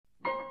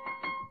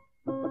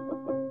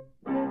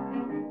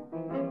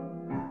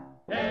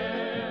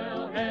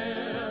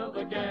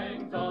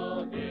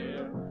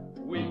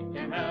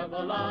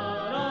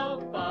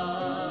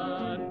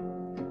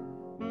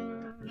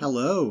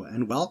Hello,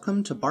 and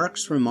welcome to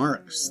Barks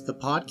Remarks, the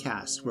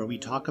podcast where we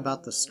talk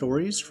about the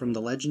stories from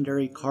the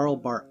legendary Carl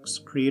Barks,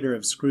 creator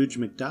of Scrooge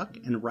McDuck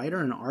and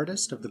writer and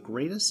artist of the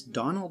greatest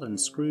Donald and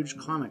Scrooge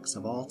comics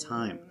of all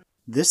time.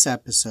 This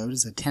episode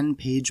is a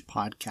 10-page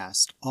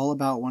podcast all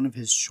about one of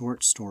his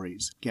short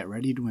stories. Get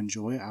ready to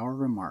enjoy our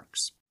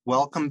remarks.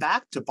 Welcome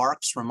back to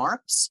Barks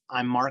Remarks.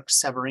 I'm Mark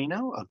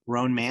Severino, a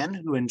grown man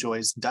who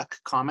enjoys duck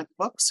comic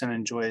books and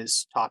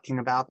enjoys talking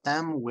about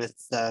them with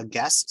the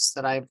guests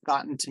that I've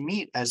gotten to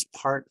meet as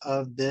part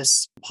of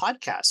this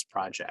podcast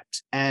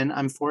project. And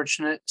I'm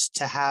fortunate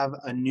to have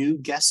a new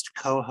guest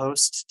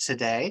co-host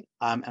today,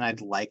 and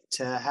I'd like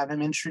to have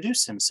him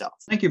introduce himself.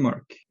 Thank you,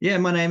 Mark. Yeah,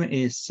 my name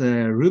is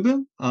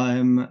Ruben.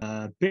 I'm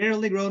a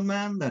barely grown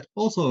man that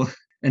also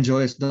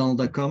enjoys Donald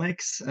Duck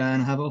comics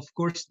and have, of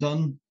course,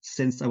 done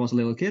since I was a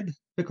little kid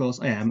because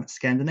I am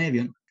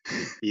Scandinavian.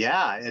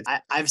 Yeah,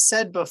 I've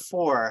said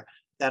before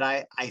that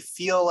I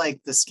feel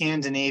like the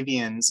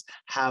Scandinavians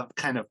have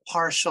kind of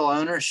partial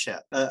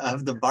ownership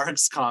of the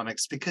Barks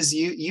comics because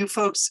you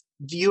folks,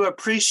 you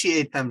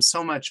appreciate them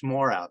so much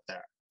more out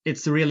there.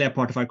 It's really a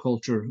part of our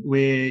culture.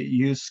 We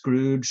use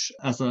Scrooge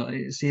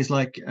he's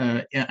like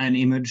an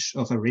image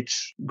of a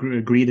rich,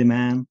 greedy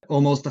man,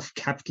 almost of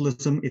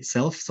capitalism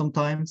itself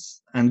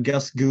sometimes. And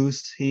Gus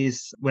Goose,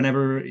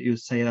 whenever you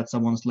say that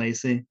someone's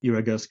lazy, you're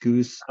a Gus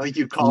Goose. Oh,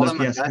 you call him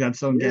a Gus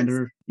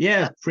Goose?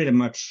 Yeah, pretty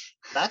much.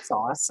 That's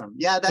awesome.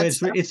 Yeah,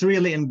 it's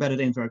really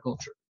embedded into our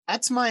culture.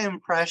 That's my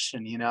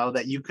impression,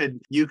 that you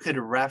could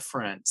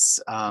reference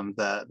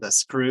the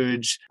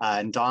Scrooge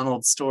and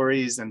Donald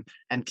stories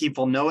and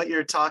people know what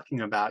you're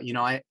talking about.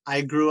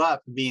 I grew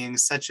up being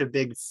such a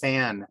big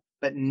fan,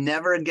 but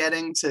never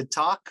getting to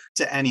talk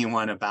to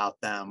anyone about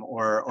them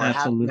or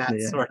having that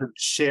sort of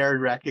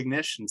shared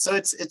recognition. So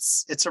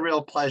it's a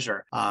real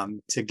pleasure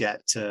to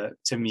get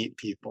to meet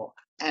people.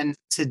 And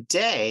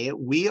today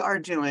we are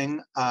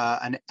doing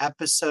an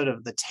episode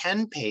of the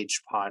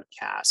 10-page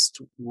podcast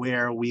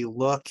where we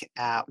look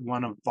at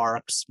one of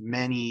Barks'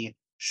 many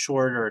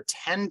shorter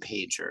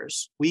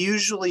 10-pagers. We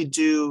usually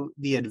do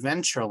the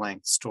adventure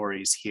length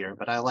stories here,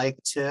 but I like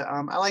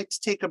to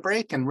take a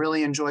break and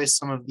really enjoy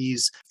some of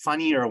these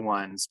funnier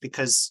ones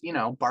because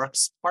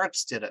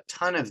Barks did a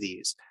ton of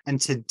these.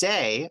 And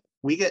today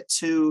we get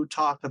to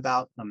talk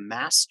about the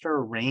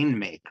Master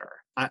Rainmaker.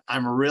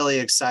 I'm really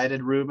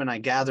excited, Ruben. I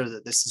gather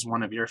that this is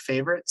one of your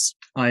favorites.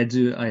 I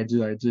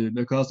do.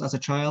 Because as a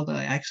child,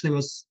 I actually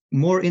was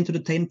more into the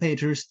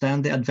 10-pagers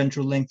than the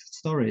adventure-length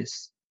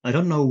stories. I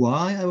don't know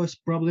why. I was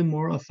probably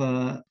more of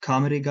a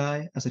comedy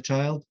guy as a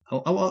child.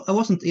 I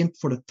wasn't in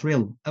for the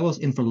thrill. I was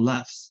in for the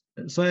laughs.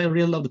 So I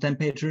really loved the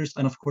 10-pagers.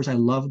 And of course, I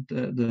loved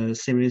the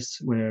series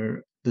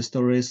the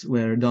stories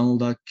where Donald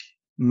Duck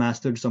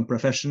mastered some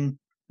profession.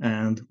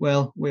 And,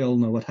 well, we all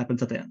know what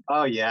happens at the end.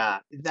 Oh, yeah.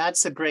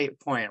 That's a great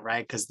point,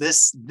 right? Because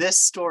this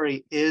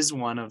story is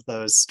one of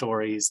those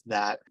stories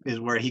that is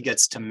where he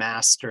gets to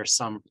master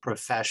some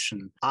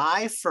profession.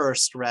 I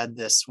first read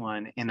this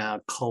one in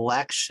a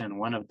collection,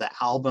 one of the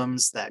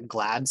albums that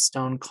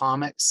Gladstone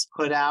Comics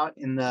put out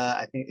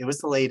I think it was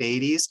the late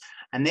 80s.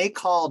 And they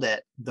called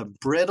it The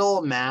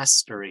Brittle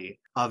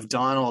Mastery of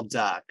Donald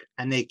Duck.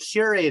 And they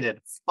curated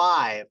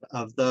 5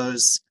 of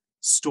those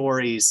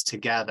stories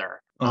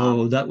together.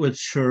 Oh, that would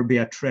sure be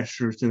a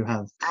treasure to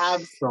have.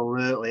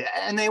 Absolutely.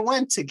 And they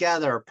went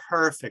together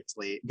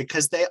perfectly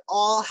because they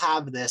all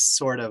have this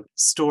sort of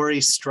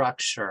story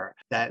structure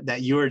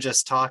that you were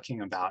just talking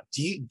about.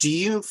 Do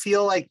you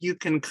feel like you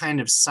can kind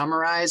of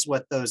summarize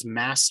what those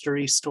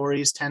mastery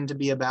stories tend to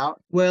be about?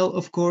 Well,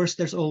 of course,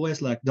 there's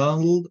always like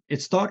Donald.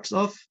 It starts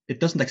off, it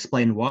doesn't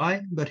explain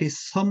why, but he's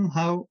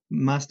somehow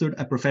mastered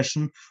a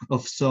profession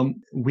of some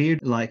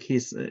weird, like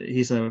he's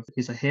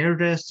a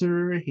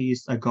hairdresser,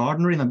 he's a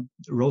gardener in a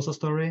Rosa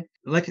story,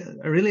 like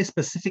a really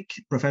specific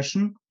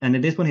profession. And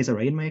in this one, he's a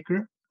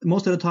rainmaker.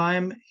 Most of the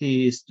time,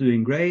 he's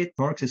doing great.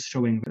 Barks is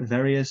showing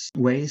various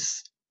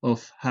ways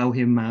of how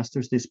he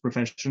masters this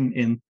profession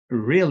in a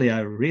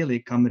really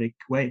comedic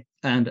way.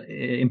 And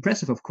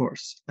impressive, of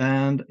course.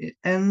 And it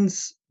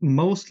ends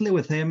mostly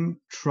with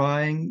him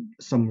trying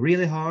some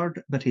really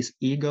hard, but his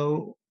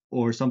ego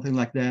or something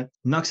like that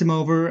knocks him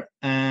over,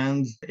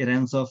 and it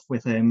ends off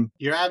with him.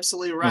 You're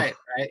absolutely right.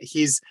 Right?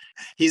 He's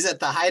at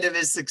the height of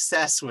his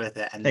success with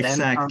it, and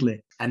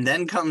exactly.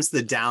 Then comes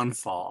the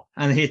downfall,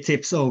 and he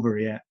tips over.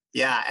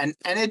 Yeah, and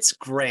it's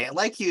great.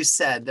 Like you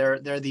said,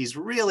 there are these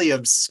really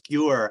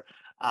obscure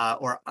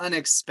or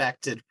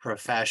unexpected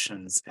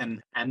professions,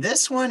 and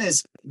this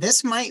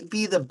might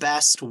be the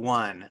best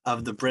one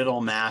of the Brittle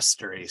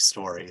Mastery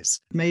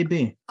stories.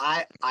 Maybe.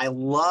 I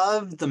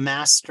love the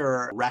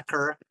Master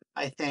Wrecker.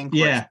 I think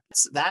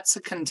that's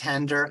a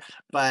contender,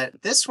 but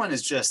this one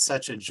is just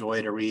such a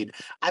joy to read.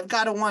 I've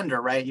got to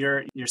wonder, right?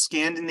 You're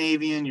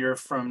Scandinavian, you're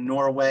from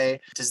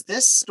Norway. Does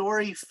this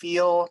story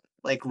feel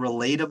like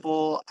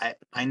relatable?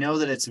 I know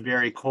that it's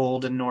very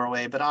cold in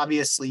Norway, but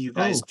obviously you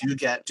guys do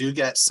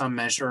get some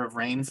measure of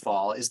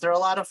rainfall. Is there a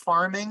lot of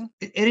farming?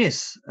 It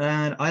is,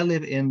 and I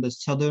live in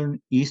the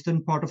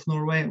eastern part of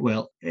Norway.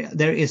 Well,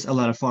 there is a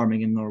lot of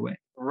farming in Norway.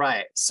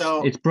 Right.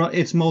 So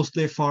It's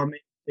mostly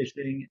farming,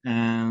 fishing,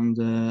 and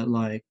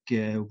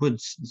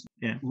woods.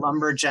 Yeah,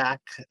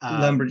 lumberjack.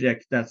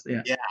 lumberjack. That's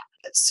yeah. Yeah.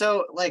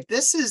 So like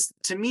this is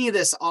to me,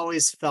 this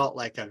always felt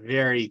like a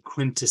very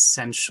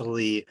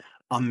quintessentially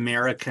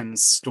American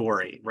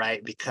story,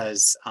 right?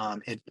 Because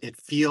it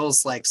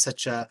feels like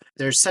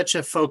there's such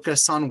a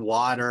focus on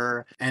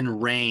water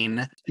and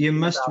rain. You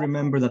must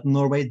remember that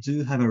Norway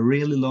do have a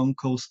really long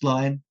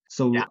coastline.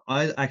 So Yeah.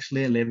 I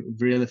actually live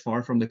really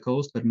far from the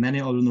coast, but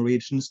many other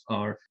Norwegians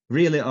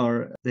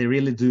they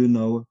really do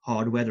know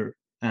hard weather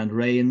and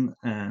rain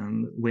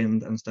and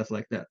wind and stuff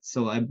like that.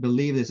 So I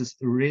believe this is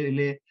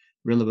really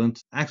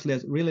relevant, actually,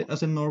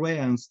 as in Norway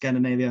and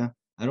Scandinavia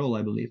at all,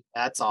 I believe.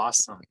 That's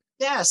awesome.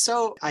 Yeah,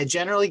 so I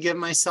generally give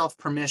myself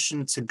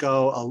permission to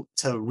go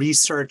to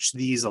research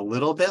these a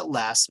little bit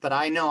less, but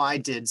I know I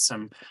did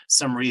some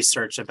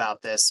research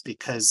about this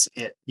because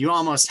you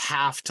almost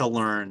have to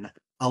learn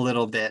a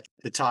little bit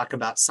to talk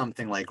about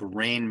something like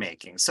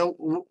rainmaking. So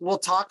we'll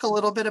talk a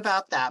little bit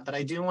about that, but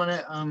I do want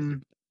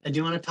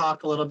to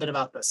talk a little bit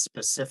about the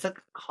specific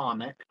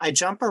comic. I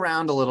jump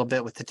around a little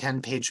bit with the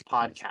 10-page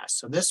podcast.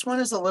 So this one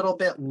is a little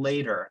bit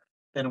later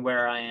than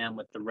where I am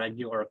with the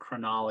regular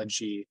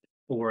chronology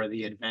for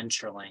the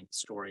adventure-length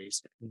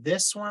stories.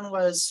 This one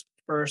was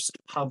first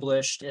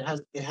published.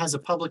 It has a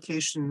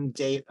publication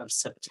date of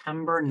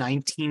September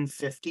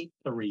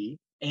 1953.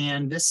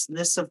 And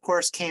this of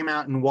course came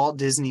out in Walt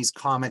Disney's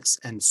Comics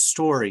and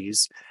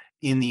Stories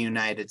in the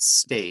United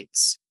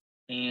States.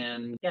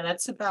 And yeah,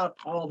 that's about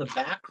all the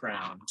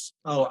background.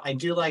 Oh, I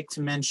do like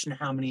to mention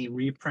how many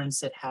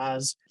reprints it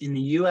has. In the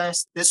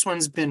US, this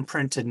one's been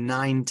printed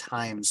 9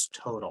 times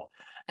total.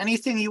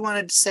 Anything you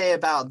wanted to say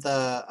about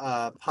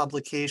the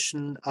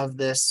publication of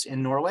this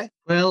in Norway?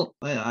 Well,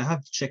 I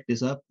have checked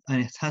this up,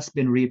 and it has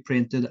been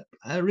reprinted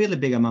a really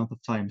big amount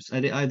of times. I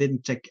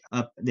didn't check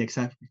up the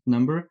exact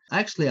number.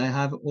 Actually, I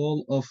have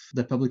all of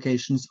the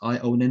publications I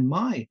own in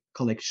my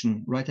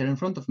collection right here in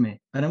front of me.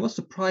 And I was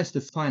surprised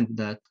to find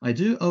that I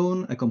do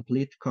own a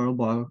complete Carl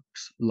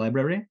Barks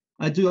library.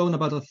 I do own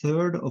about a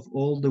third of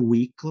all the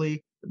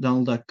weekly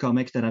Donald Duck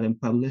comics that have been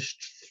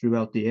published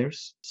throughout the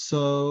years.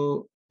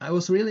 So I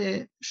was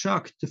really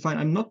shocked to find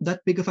I'm not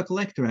that big of a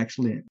collector,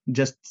 actually,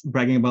 just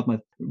bragging about my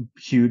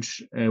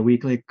huge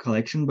weekly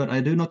collection, but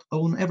I do not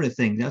own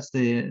everything.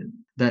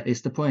 That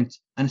is the point.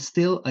 And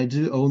still, I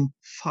do own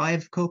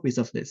 5 copies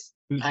of this.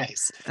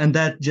 Nice. And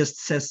that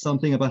just says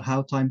something about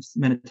how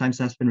many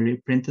times it has been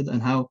reprinted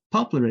and how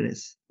popular it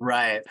is.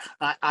 Right.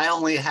 I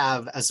only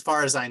have, as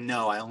far as I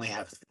know, I only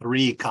have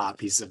 3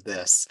 copies of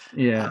this.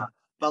 Yeah.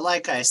 But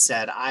like I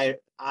said,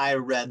 I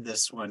read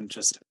this one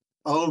just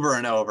over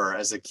and over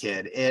as a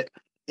kid. It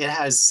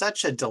has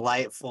such a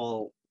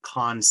delightful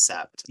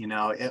concept,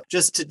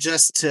 just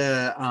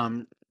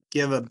to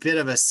give a bit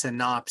of a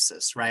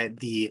synopsis, right?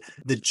 The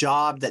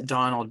job that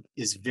Donald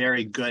is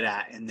very good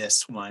at in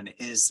this one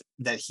is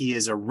that he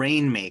is a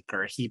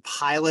rainmaker. He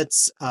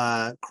pilots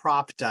a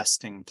crop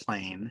dusting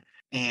plane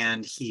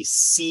and he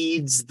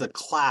seeds the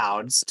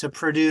clouds to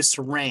produce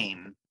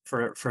rain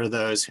for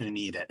those who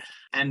need it.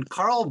 And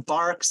Carl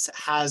Barks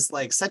has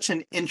like such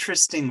an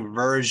interesting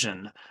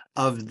version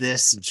of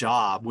this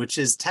job, which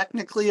is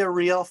technically a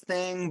real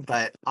thing,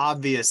 but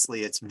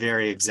obviously it's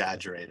very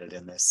exaggerated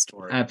in this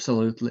story.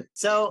 Absolutely.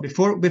 So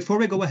before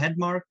we go ahead,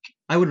 Mark,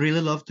 I would really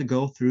love to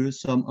go through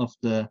some of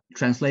the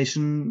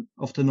translation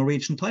of the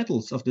Norwegian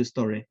titles of this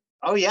story.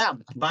 Oh yeah,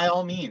 by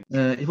all means.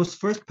 It was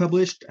first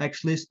published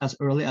actually as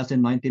early as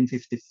in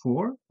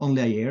 1954,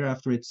 only a year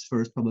after its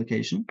first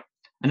publication.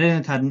 And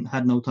then it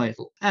had no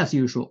title, as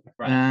usual.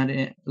 Right.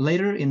 And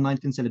later in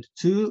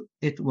 1972,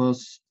 it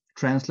was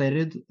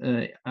translated.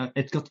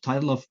 It got the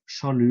title of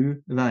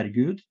Sjalu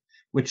Værgud,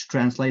 which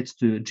translates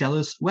to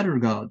jealous weather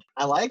god.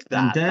 I like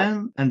that.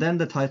 And then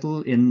the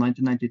title in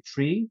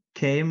 1993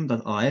 came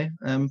that I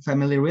am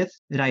familiar with,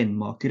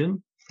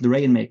 Regnmakeren, the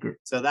rainmaker.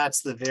 So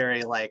that's the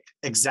very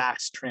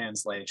exact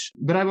translation.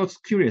 But I was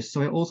curious,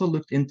 so I also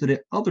looked into the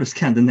other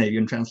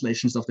Scandinavian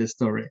translations of this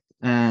story.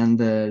 And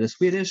the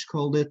Swedish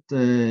called it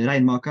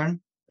Regnmakaren,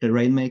 the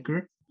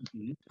rainmaker,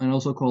 and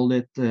also called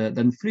it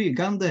Den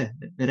flygande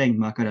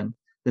regnmakaren,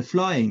 the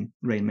flying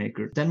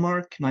rainmaker.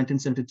 Denmark,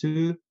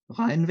 1972,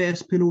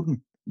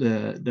 Regnværspiloten,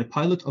 the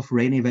pilot of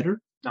rainy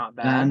weather. Not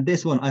bad. And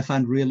this one I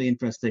found really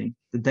interesting.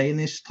 The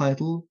Danish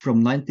title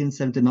from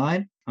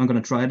 1979. I'm going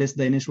to try this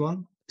Danish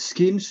one.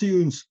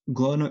 Skinsyns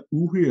grønne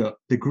uhyre,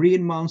 the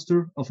green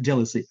monster of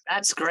jealousy.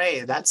 That's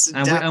great.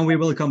 And we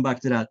will come back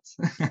to that.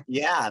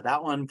 Yeah,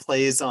 that one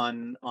plays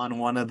on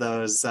one of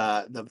those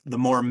the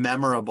more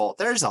memorable.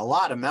 There's a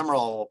lot of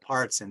memorable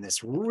parts in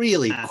this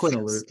really quick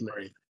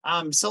story.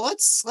 So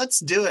let's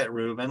do it,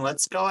 Ruben.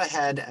 Let's go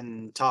ahead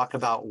and talk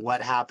about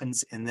what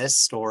happens in this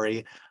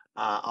story.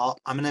 I'm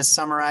going to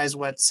summarize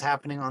what's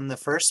happening on the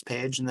first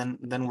page, and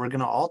then we're going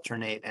to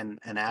alternate. And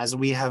as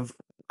we have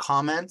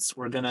comments,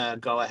 we're going to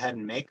go ahead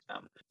and make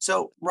them.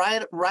 So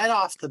right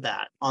off the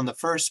bat, on the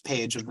first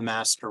page of the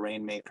Master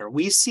Rainmaker,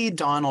 we see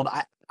Donald.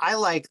 I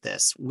like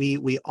this.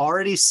 We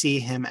already see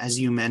him, as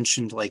you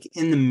mentioned, like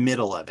in the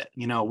middle of it.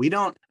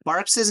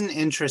 Barks isn't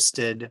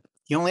interested.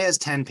 He only has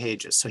 10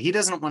 pages, so he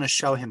doesn't want to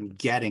show him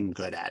getting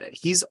good at it.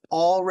 He's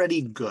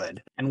already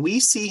good. And we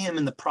see him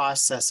in the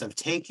process of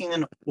taking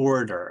an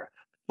order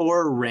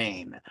for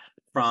rain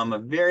from a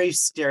very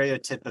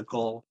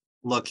stereotypical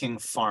looking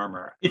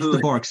farmer. It's the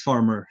Barks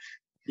farmer.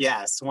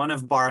 Yes, one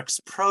of Barks'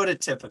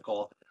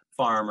 prototypical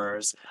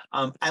farmers.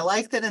 I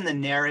like that in the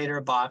narrator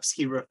box,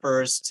 he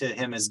refers to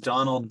him as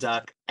Donald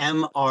Duck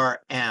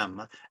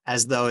MRM,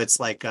 as though it's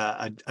like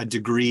a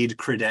degreed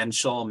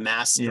credential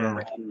master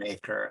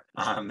rainmaker.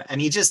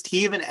 And he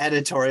even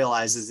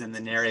editorializes in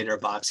the narrator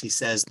box. He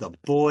says, the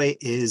boy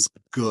is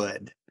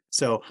good.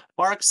 So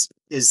Barks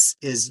is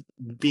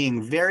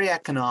being very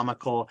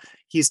economical.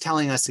 He's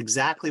telling us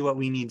exactly what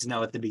we need to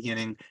know at the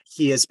beginning.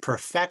 He has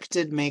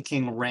perfected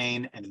making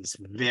rain, and he's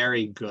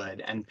very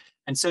good. And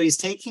so he's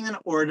taking an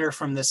order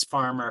from this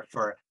farmer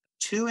for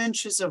 2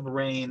 inches of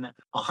rain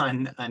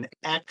on an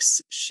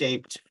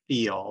X-shaped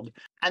field.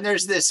 And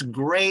there's this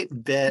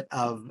great bit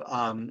of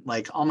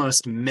like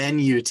almost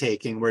menu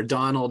taking where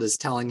Donald is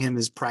telling him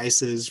his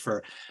prices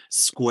for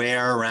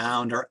square,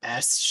 round, or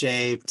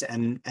S-shaped.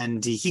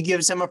 And he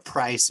gives him a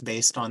price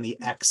based on the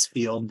X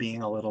field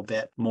being a little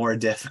bit more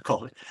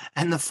difficult.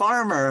 And the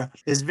farmer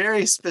is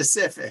very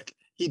specific.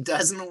 He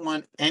doesn't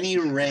want any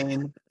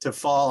rain to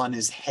fall on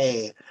his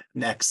hay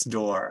next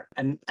door.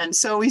 And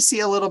so we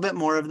see a little bit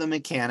more of the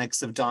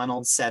mechanics of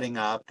Donald setting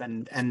up,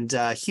 and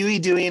Huey,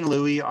 Dewey, and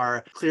Louie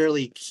are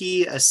clearly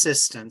key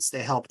assistants.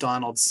 They help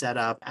Donald set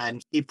up,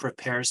 and he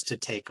prepares to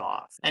take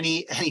off.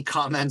 Any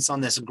comments on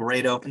this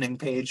great opening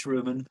page,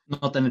 Ruben?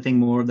 Not anything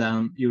more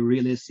than you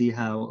really see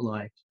how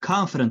like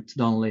confident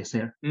Donald is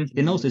here. Mm-hmm.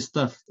 He knows his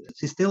stuff.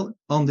 He's still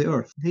on the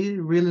earth. He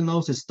really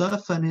knows his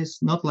stuff, and he's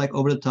not like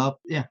over the top.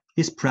 Yeah,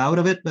 he's proud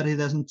of it, but he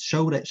doesn't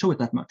show it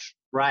that much.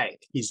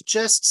 Right. He's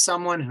just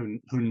someone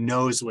who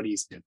knows what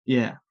he's doing.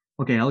 Yeah.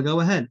 Okay, I'll go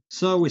ahead.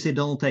 So we see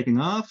Donald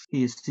taking off.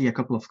 He see a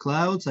couple of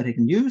clouds that he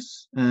can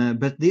use,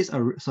 but these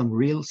are some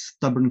real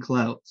stubborn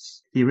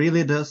clouds. He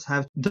really does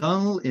have...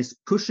 Donald is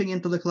pushing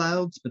into the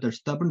clouds, but they're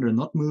stubborn, they're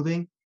not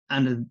moving.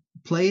 And the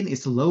plane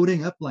is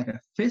loading up like a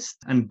fist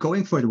and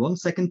going for it 1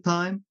 second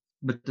time,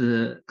 but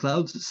the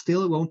clouds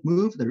still won't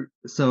move.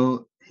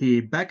 So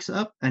he backs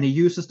up and he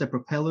uses the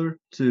propeller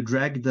to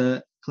drag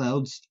the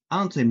clouds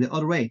onto him the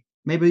other way.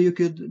 Maybe you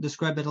could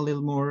describe that a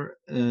little more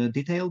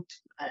detailed?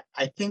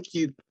 I think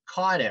you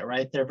caught it,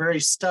 right? They're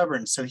very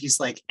stubborn. So he's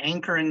like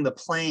anchoring the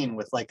plane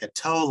with like a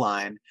tow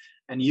line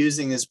and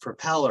using his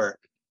propeller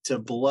to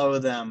blow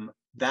them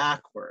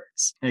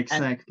backwards.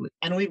 Exactly.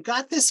 And we've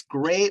got this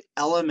great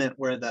element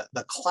where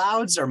the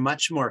clouds are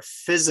much more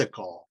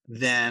physical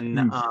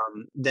than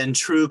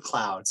true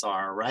clouds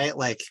are, right?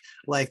 Like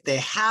they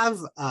have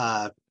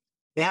a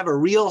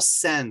real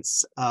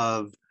sense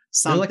of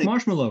something. They're like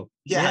marshmallow.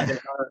 Yeah.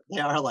 They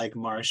are like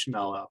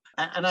marshmallow.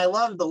 And I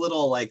love the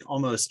little like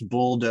almost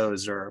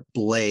bulldozer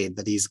blade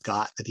that he's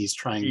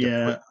trying to put.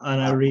 Yeah,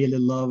 and I really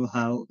love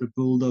how the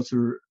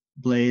bulldozer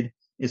blade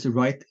is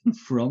right in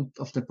front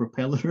of the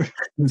propeller.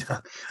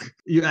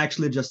 You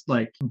actually just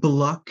like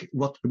block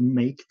what would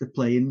make the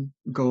plane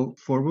go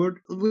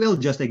forward. We'll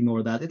just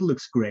ignore that. It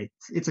looks great.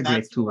 It's a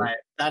great tool. Right.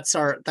 That's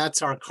our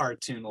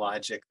cartoon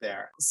logic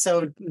there.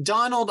 So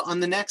Donald on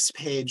the next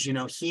page,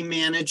 he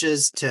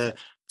manages to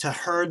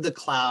herd the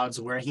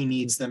clouds where he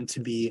needs them to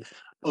be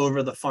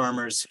over the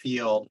farmer's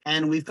field.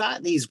 And we've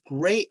got these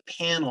great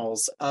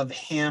panels of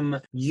him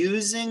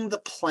using the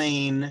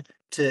plane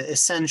to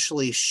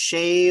essentially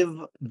shave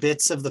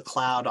bits of the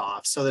cloud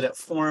off so that it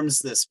forms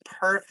this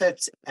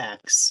perfect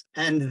X.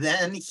 And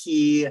then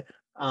he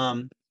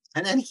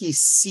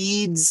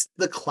seeds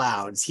the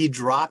clouds. He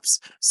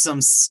drops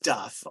some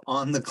stuff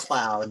on the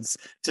clouds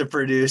to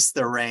produce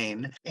the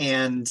rain,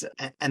 and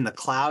the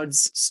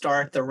clouds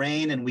start the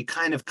rain. And we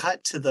kind of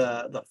cut to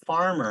the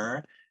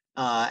farmer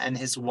and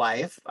his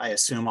wife, I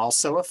assume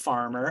also a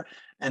farmer,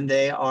 and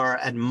they are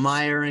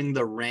admiring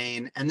the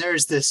rain. And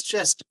there's this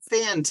just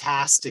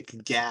fantastic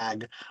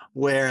gag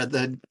where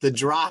the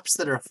drops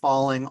that are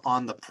falling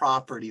on the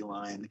property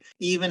line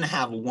even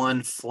have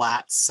one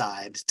flat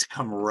side to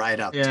come right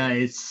up. Yeah,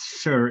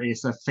 it's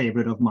a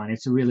favorite of mine.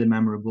 It's really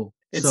memorable.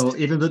 So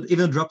even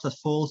the drops that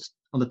falls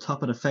on the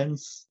top of the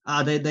fence,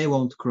 they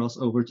won't cross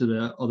over to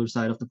the other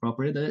side of the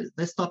property.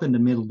 They stop in the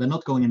middle. They're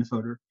not going any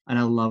further, and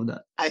I love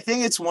that. I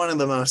think it's one of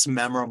the most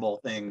memorable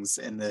things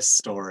in this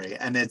story,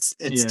 and it's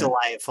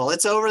delightful.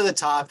 It's over the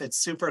top. It's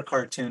super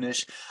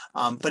cartoonish,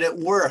 but it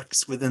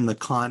works within the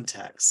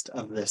context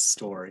of this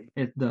story.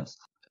 It does.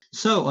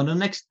 So on the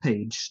next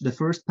page, the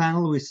first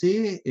panel we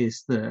see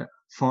is the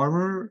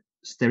farmer,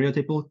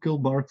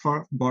 stereotypical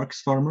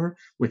Barks farmer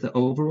with the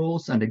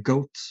overalls and the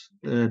goat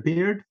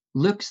beard.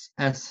 Looks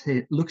at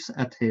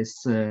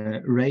his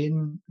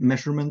rain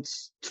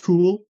measurements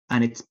tool,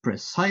 and it's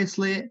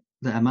precisely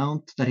the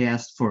amount that he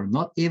asked for,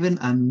 not even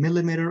a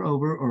millimeter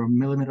over or a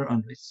millimeter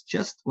under. It's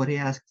just what he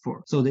asked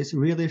for. So this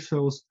really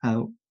shows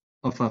how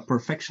of a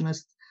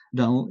perfectionist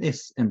Donald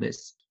is in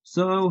this.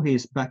 So he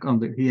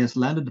has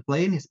landed the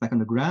plane, he's back on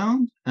the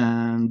ground,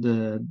 and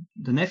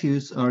the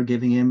nephews are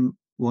giving him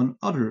one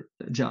other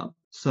job.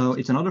 So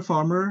it's another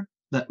farmer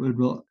that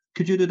will.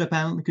 Could you do the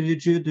panel? Could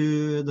you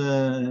do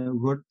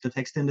the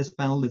text in this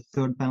panel, the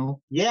third panel?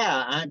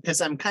 Yeah,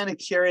 because I'm kind of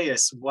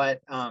curious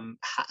what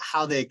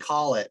how they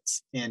call it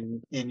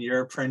in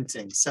your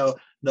printing. So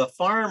the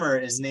farmer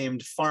is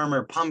named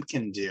Farmer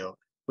Pumpkin Dew,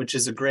 which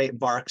is a great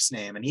Barks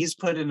name, and he's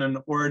put in an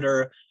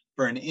order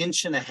for 1.5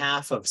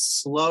 inches of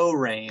slow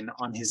rain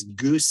on his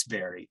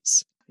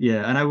gooseberries.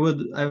 Yeah, and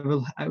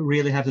I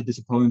really have to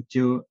disappoint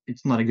you.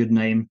 It's not a good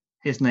name.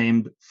 He's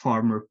named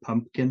Farmer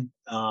Pumpkin.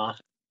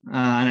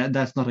 And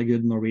that's not a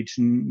good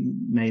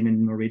Norwegian name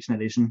in Norwegian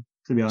edition,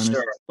 to be honest.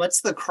 Sure.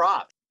 What's the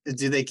crop?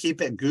 Do they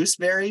keep it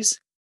gooseberries?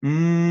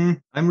 I'm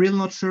really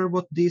not sure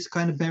what these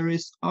kind of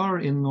berries are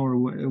in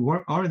Norway.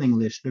 What are in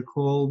English? They're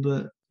called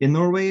in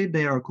Norway.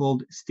 They are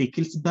called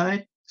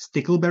stickelsbær,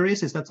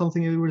 stickleberries. Is that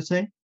something you would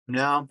say?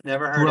 No,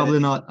 never heard Probably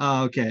of it.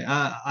 not. Okay,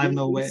 I have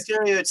no way. We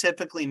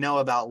stereotypically know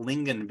about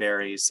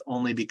lingonberries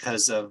only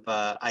because of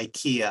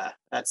IKEA.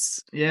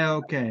 That's yeah.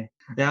 Okay.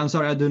 Yeah, I'm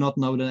sorry. I do not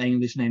know the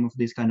English name of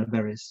these kind of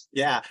berries.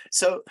 Yeah.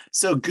 So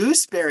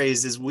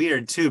gooseberries is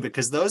weird too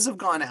because those have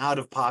gone out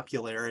of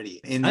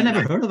popularity in I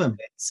never heard of them.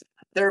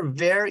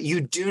 They're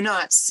you do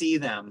not see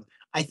them.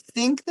 I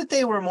think that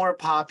they were more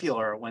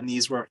popular when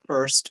these were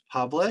first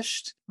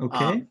published.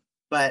 Okay.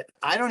 But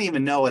I don't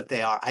even know what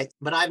they are.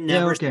 But I've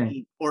never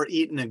seen or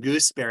eaten a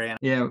gooseberry.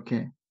 Yeah,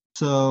 okay.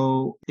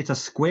 So it's a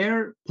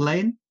square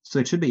plane, so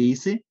it should be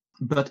easy.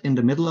 But in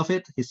the middle of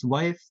it, his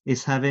wife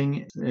is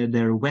having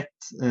their wet,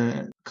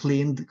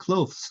 cleaned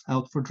clothes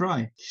out for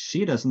dry.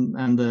 She doesn't,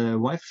 and the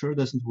wife sure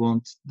doesn't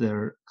want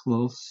their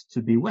clothes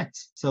to be wet.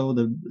 So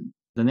the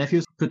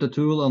nephews put the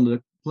tool on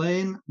the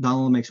plane.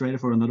 Donald makes ready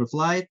for another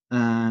flight,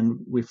 and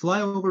we fly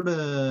over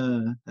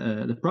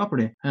the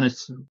property. And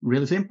it's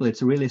really simple.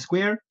 It's really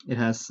square. It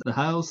has the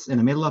house in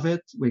the middle of it.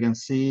 We can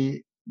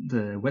see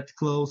the wet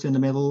clothes in the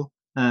middle.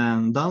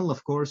 And Donald,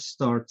 of course,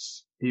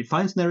 he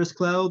finds nearest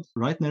cloud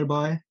right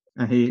nearby,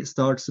 and he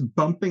starts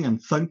bumping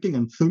and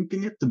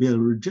thunking it to be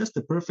just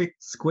the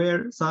perfect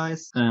square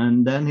size.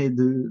 And then he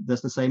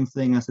does the same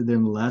thing as he did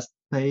in the last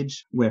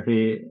page, where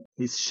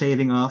he's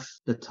shaving off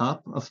the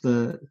top of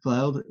the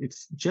cloud.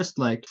 It's just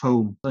like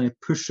foam. And he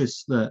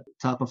pushes the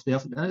top of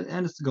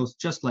and it goes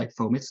just like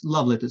foam. It's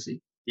lovely to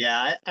see.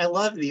 Yeah, I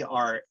love the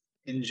art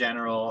in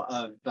general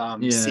of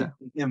seeing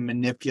him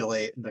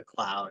manipulate the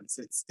clouds.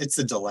 It's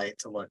a delight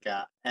to look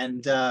at.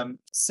 And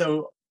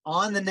so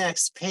on the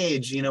next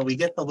page, we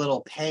get the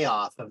little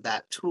payoff of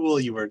that tool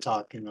you were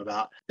talking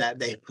about that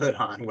they put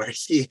on, where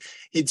he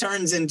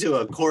turns into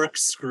a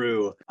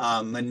corkscrew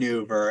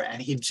maneuver, and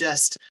he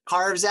just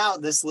carves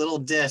out this little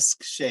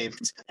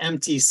disc-shaped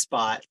empty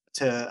spot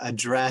to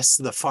address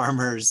the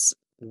farmer's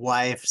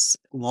wife's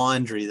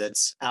laundry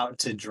that's out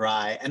to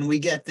dry, and we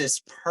get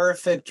this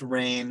perfect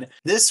rain.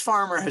 This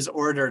farmer has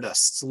ordered a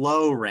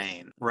slow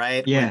rain,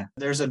 right? Yeah.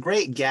 There's a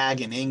great gag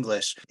in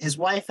English. His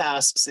wife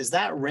asks, "Is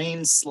that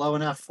rain slow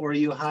enough for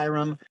you,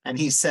 Hiram?" And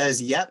he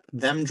says, "Yep,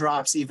 them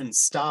drops even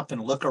stop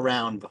and look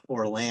around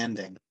before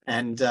landing."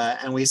 And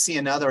we see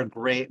another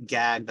great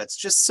gag that's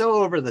just so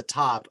over the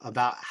top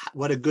about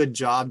what a good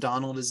job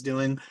Donald is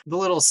doing. The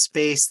little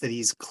space that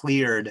he's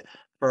cleared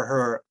for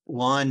her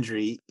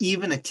laundry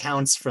even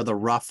accounts for the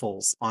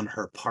ruffles on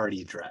her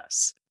party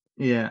dress.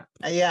 Yeah.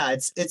 Yeah,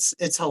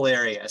 it's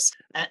hilarious.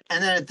 And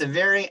then at the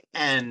very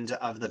end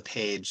of the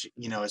page,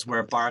 is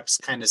where Barks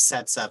kind of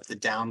sets up the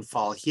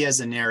downfall. He has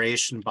a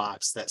narration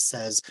box that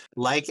says,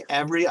 like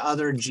every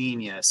other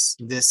genius,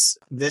 this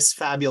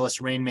fabulous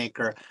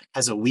rainmaker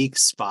has a weak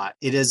spot.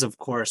 It is, of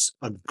course,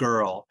 a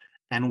girl.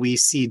 And we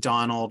see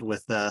Donald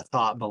with the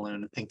thought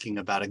balloon thinking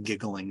about a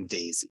giggling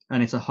daisy.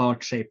 And it's a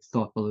heart-shaped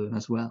thought balloon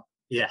as well.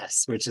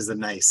 Yes, which is a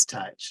nice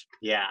touch.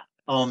 Yeah.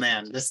 Oh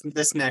man,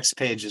 this next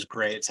page is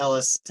great. Tell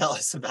us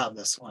about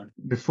this one.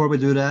 Before we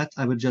do that,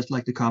 I would just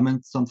like to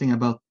comment something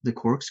about the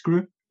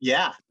corkscrew.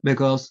 Yeah.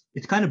 Because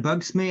it kind of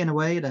bugs me in a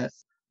way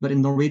but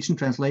in Norwegian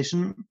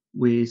translation,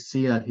 we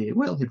see that he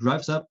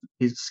drives up,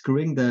 he's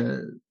screwing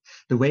the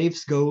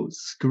waves go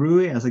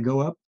screwy as they go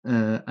up,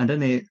 and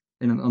then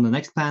on the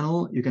next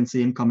panel, you can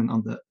see him coming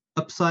on the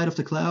upside of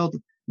the cloud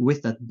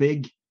with that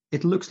big,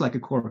 it looks like a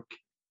cork.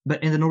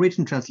 But in the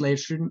Norwegian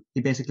translation, he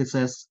basically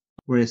says,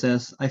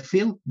 "I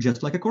feel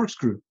just like a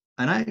corkscrew."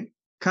 And I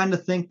kind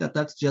of think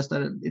that's just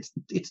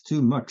it's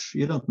too much.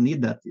 You don't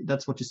need that.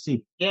 That's what you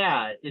see.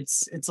 Yeah,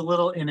 it's a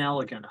little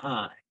inelegant,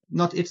 huh?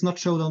 It's not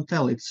show don't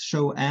tell. It's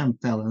show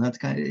and tell, and that's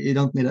you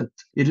don't need it.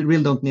 You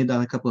really don't need that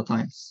a couple of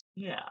times.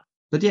 Yeah.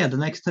 But yeah, the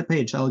next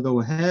page, I'll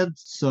go ahead.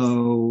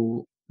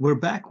 So we're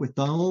back with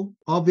Donald.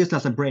 Obviously,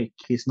 as a break,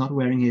 he's not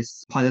wearing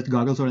his pilot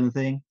goggles or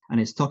anything, and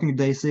he's talking to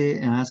Daisy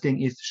and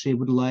asking if she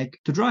would like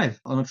to drive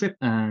on a trip.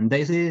 And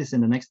Daisy is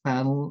in the next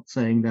panel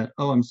saying that,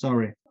 "Oh, I'm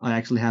sorry, I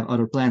actually have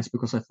other plans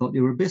because I thought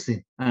you were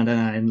busy." And then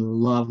I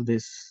love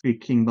this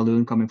speaking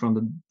balloon coming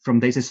from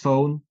Daisy's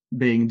phone,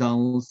 being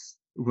Donald's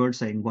word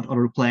saying, "What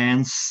other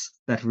plans?"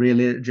 that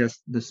really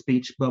just the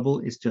speech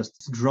bubble is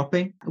just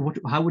dropping.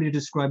 How would you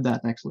describe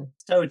that actually?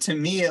 So to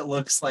me, it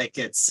looks like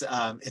it's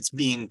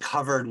being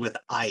covered with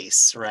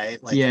ice,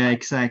 right? Like Yeah, ice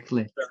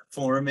exactly. are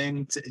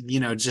forming,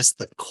 just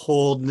the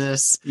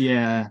coldness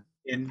Yeah,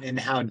 in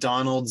how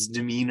Donald's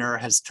demeanor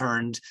has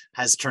turned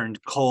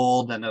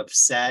cold and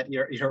upset.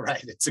 You're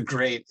right. that's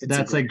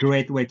a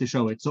great way to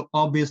show it. So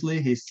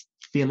obviously his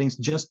feelings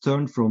just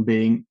turned from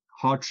being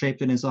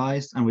heart-shaped in his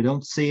eyes, and we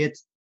don't see it,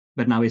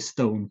 but now he's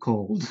stone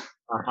cold.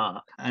 Uh-huh.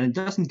 And it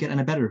doesn't get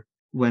any better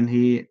when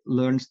he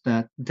learns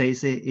that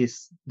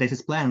Daisy's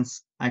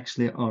plans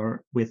actually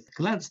are with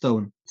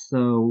Gladstone.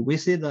 So we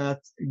see that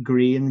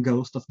green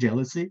ghost of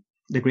jealousy,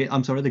 the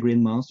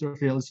green monster of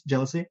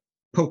jealousy,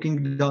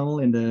 poking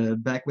Donald in the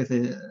back with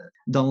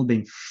Donald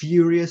being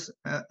furious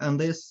on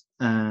this,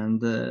 and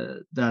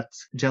that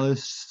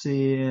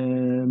jealousy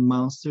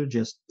monster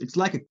it's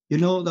like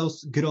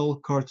those good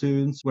old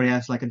cartoons where he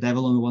has like a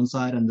devil on one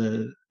side and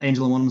the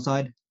angel on one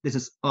side. This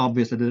is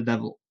obviously the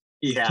devil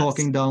Yes.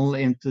 talking Donald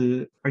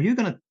into, are you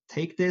gonna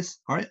take this?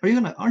 Aren't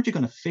you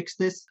gonna fix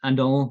this? And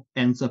Donald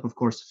ends up, of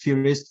course,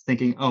 furious,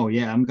 thinking, oh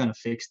yeah, I'm gonna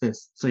fix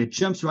this. So he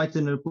jumps right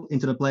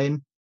into the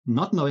plane,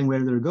 not knowing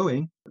where they're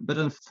going. But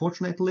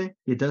unfortunately,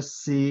 he does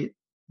see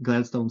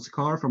Gladstone's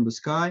car from the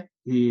sky.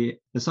 He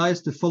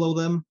decides to follow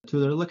them to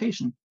their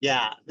location.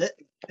 Yeah.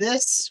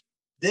 This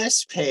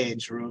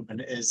page, Ruben,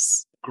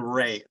 is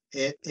great.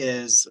 It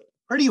is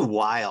pretty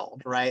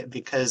wild, right?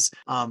 Because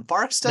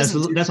Barks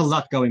doesn't. There's a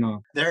lot going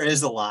on. There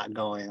is a lot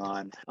going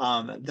on.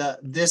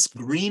 This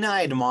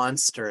green-eyed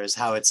monster is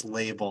how it's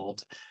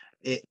labeled.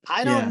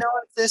 I don't know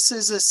if this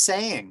is a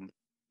saying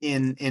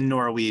in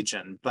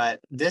Norwegian, but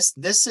this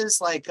is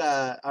like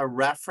a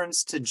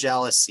reference to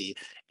jealousy.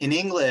 In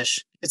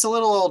English, it's a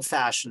little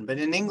old-fashioned, but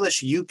in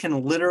English, you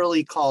can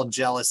literally call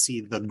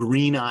jealousy the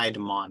green-eyed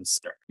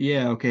monster.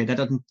 Yeah, okay,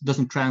 that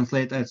doesn't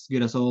translate as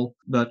good as all,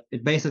 but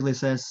it basically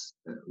says,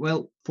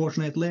 well,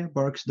 fortunately,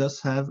 Barks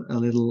does have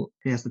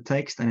he has the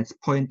text, and it's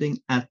pointing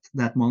at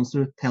that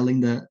monster,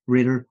 telling the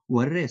reader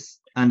what it is.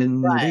 And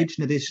in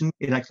Norwegian edition,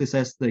 it actually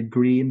says the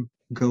green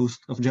ghost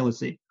of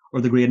jealousy,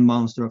 or the green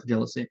monster of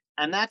jealousy.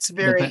 And that's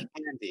very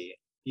handy.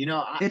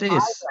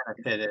 I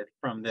benefited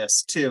from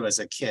this too as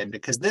a kid,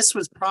 because this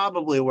was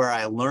probably where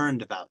I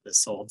learned about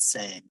this old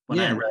saying when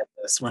I read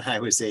this when I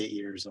was 8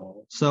 years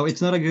old. So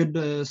it's not a good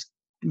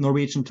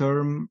Norwegian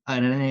term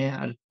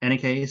in any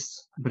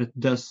case, but it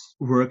does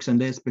works in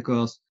this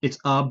because it's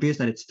obvious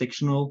that it's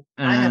fictional.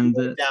 And I have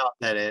no doubt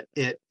that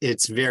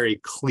it's very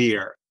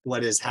clear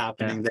what is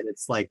happening, that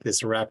it's like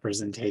this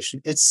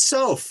representation. It's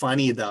so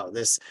funny though,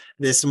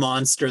 this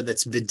monster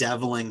that's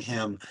bedeviling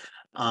him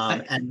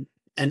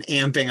and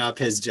amping up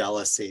his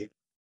jealousy.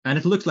 And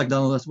it looks like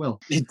Donald as well.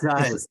 It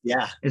does,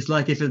 yeah. It's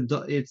like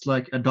it's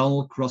like a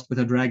Donald crossed with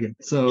a dragon.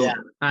 So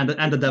and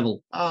the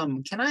devil.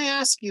 Can I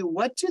ask you,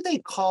 what do they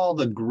call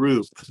the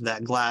group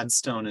that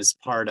Gladstone is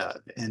part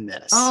of in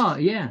this? Oh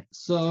yeah.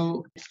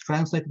 So it's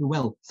translated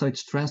well. So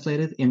it's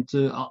translated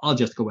into. I'll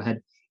just go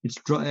ahead. It's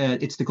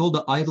called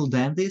the Idle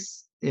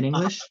Dandies in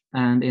English,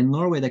 and in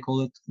Norway they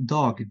call it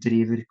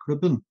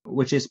Dagdriverklubben,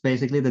 which is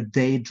basically the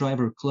day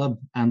driver club.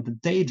 And the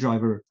day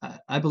driver,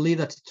 I believe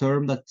that's a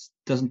term that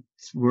doesn't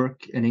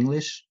work in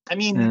English. I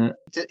mean,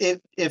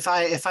 if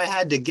I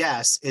had to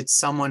guess, it's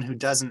someone who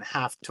doesn't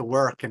have to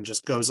work and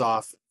just goes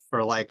off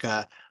for like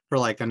a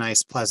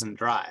nice pleasant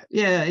drive.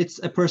 Yeah, it's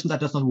a person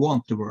that does not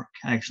want to work,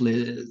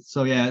 actually.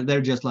 So yeah,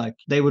 they're just like,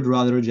 they would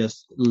rather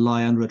just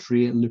lie under a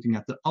tree looking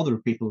at the other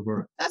people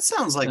work. That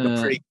sounds like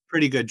a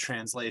pretty good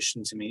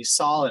translation to me.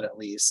 Solid, at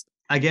least.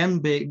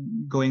 Again,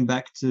 going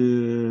back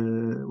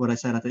to what I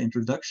said at the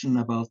introduction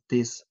about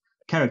these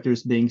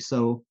characters being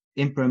so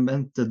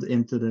implemented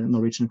into the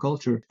Norwegian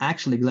culture.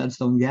 Actually,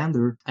 Gladstone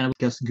Gander and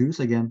Gus Goose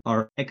again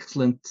are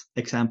excellent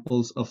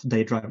examples of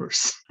day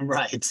drivers.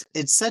 Right.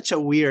 It's such a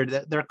weird,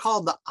 they're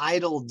called the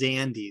idle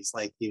dandies,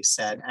 like you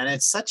said. And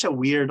it's such a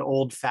weird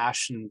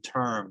old-fashioned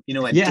term.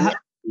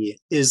 Dandy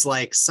is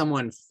like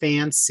someone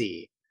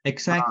fancy.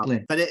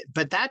 Exactly.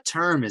 But that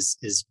term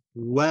is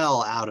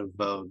well out of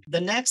vogue. The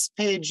next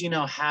page,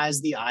 has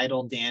the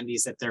idle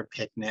dandies at their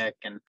picnic,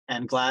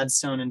 and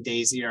Gladstone and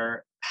Daisy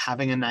are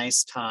having a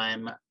nice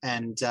time.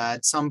 And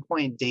at some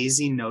point,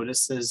 Daisy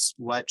notices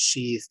what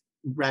she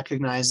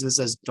recognizes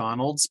as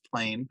Donald's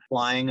plane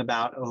flying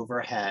about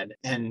overhead.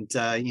 And,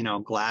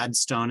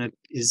 Gladstone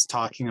is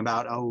talking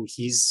about, oh,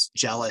 he's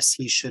jealous.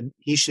 He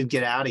should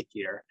get out of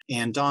here.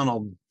 And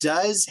Donald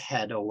does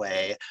head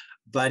away,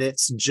 but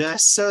it's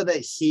just so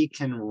that he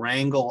can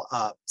wrangle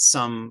up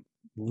some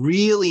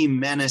really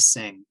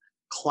menacing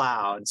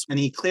clouds, and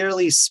he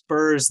clearly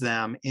spurs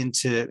them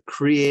into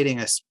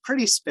creating a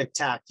pretty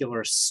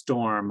spectacular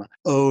storm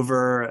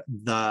over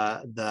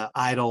the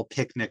idle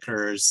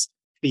picnickers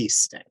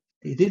feasting.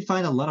 He did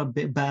find a lot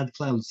of bad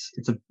clouds.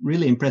 It's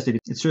really impressive.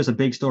 It's just a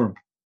big storm.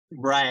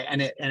 Right,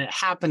 and it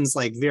happens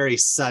like very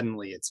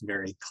suddenly. It's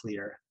very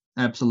clear.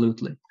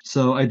 Absolutely.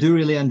 So I do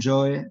really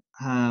enjoy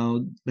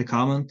how the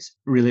comment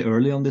really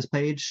early on this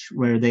page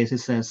where Daisy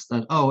says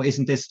that, oh,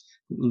 isn't this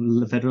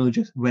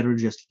weather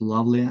just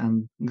lovely.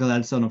 And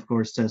Gladstone, of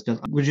course, says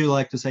just, would you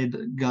like to say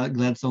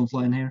Gladstone's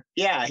line here?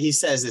 Yeah, he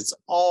says it's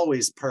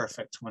always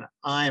perfect when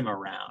I'm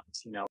around,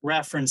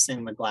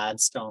 referencing the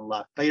Gladstone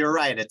luck. But you're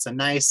right, it's a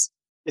nice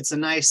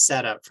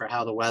setup for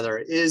how the weather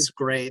is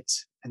great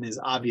and is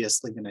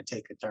obviously going to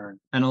take a turn.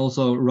 And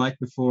also, right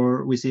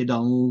before we see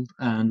Donald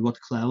and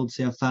what clouds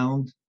he have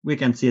found, we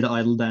can see the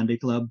Idle Dandy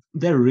Club.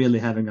 They're really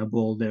having a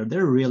ball there.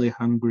 They're really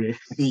hungry.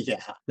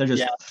 Yeah. They're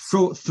just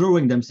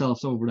throwing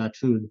themselves over that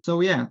food.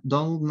 So yeah,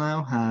 Donald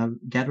now have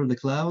gathered the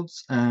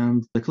clouds,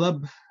 and the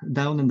club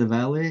down in the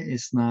valley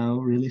is now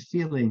really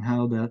feeling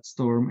how that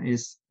storm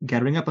is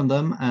gathering up on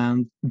them,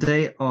 and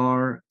they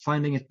are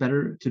finding it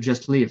better to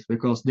just leave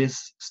because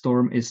this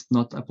storm is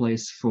not a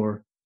place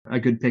for a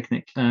good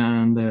picnic.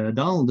 And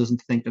Donald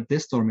doesn't think that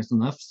this storm is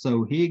enough,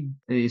 so he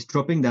is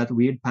dropping that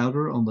weird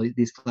powder on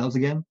these clouds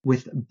again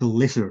with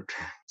Blizzard.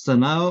 So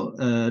now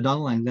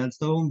Donald and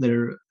Gladstone,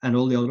 and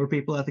all the other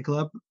people at the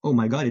club, oh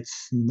my god,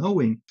 it's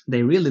snowing.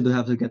 They really do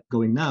have to get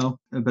going now.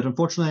 But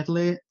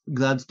unfortunately,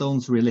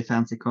 Gladstone's really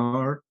fancy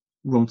car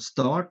won't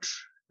start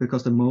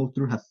because the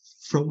motor has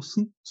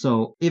frozen.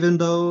 So even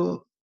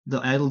though the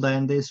Idle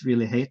Dandies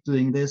really hate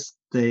doing this,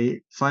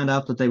 they find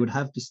out that they would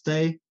have to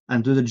stay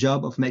and do the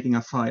job of making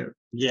a fire.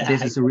 Yeah,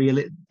 this is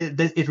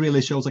it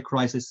really shows a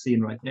crisis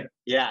scene right there.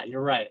 Yeah,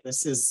 you're right.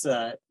 This is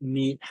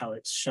neat how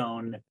it's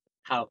shown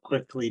how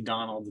quickly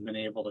Donald's been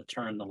able to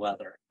turn the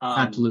weather.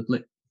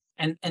 Absolutely.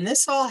 And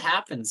this all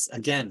happens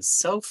again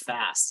so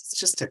fast. It's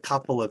just a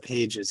couple of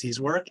pages.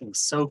 He's working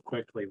so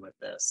quickly with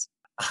this.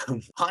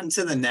 On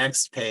to the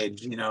next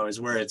page,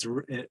 is where it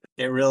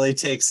really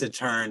takes a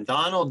turn.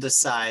 Donald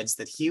decides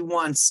that he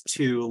wants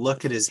to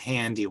look at his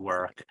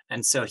handiwork,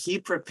 and so he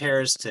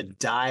prepares to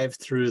dive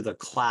through the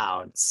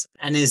clouds,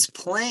 and his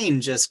plane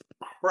just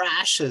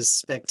crashes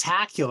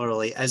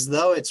spectacularly as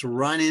though it's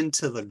run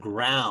into the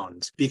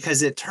ground,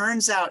 because it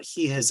turns out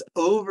he has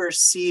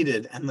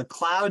overseeded and the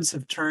clouds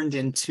have turned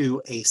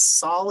into a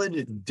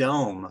solid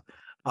dome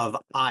of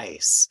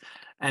ice.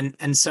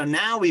 And so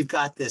now we've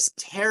got this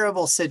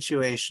terrible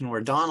situation where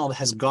Donald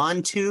has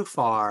gone too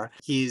far.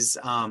 He's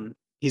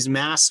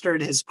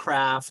mastered his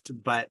craft,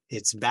 but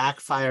it's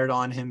backfired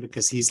on him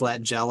because he's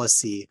let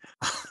jealousy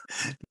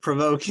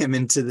provoke him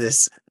into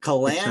this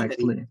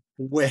calamity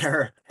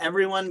where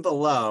everyone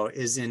below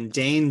is in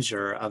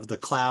danger of the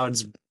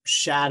clouds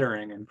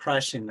shattering and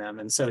crushing them.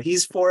 And so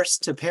he's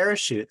forced to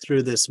parachute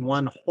through this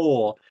one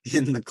hole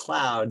in the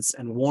clouds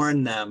and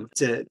warn them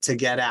to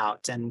get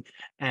out. And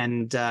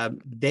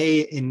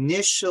they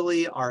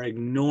initially are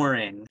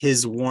ignoring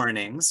his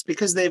warnings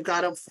because they've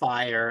got a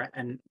fire,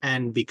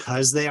 and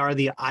because they are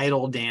the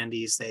Idle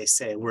Dandies, they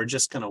say, we're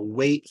just going to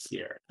wait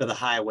here for the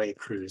highway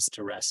crews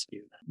to rescue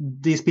them.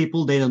 These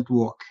people, they don't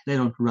walk, they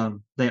don't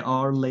run. They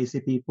are lazy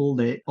people.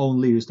 They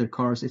only use their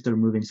cars if they're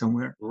moving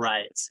somewhere.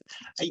 Right.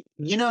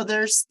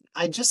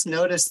 I just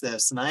noticed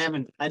this, and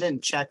I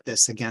didn't check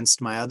this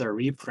against my other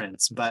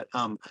reprints, but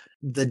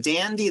the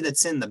dandy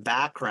that's in the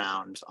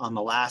background on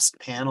the last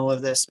panel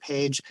of this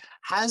page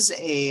has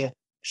a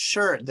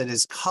shirt that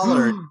is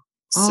colored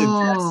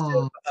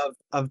suggestive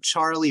of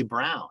Charlie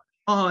Brown.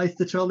 Oh, it's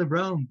the Charlie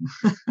Brown.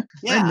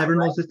 Yeah, I never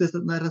noticed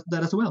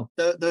that as well.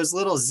 Those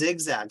little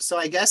zigzags. So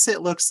I guess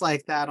it looks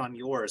like that on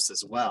yours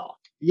as well.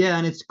 Yeah,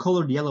 and it's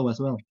colored yellow as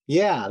well.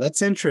 Yeah,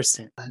 that's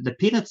interesting. The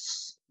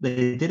Peanuts,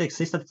 they did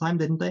exist at the time,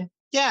 didn't they?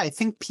 Yeah, I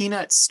think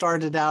Peanuts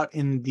started out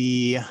in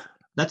the...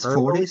 That's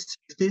 40s,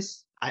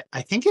 50s?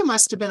 I think it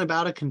must have been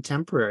about a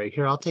contemporary.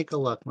 Here, I'll take a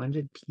look. When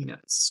did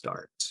Peanuts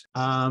start?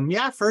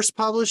 First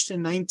published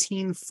in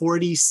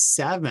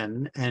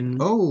 1947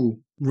 and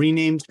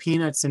renamed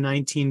Peanuts in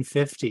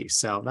 1950.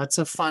 So that's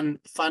a fun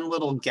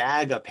little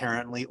gag,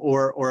 apparently,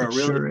 or a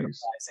really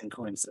surprising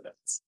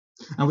coincidence.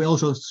 And we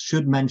also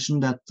should mention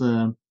that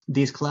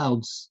these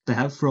clouds, they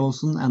have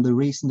frozen, and the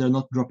reason they're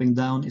not dropping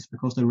down is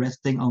because they're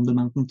resting on the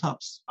mountain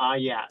tops.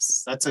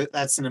 Yes,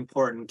 that's an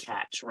important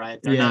catch, right?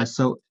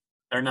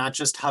 They're not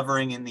just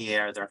hovering in the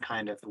air; they're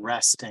kind of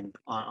resting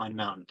on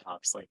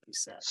mountaintops, like you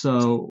said.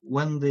 So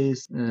when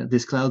these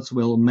clouds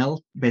will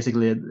melt,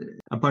 basically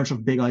a bunch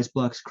of big ice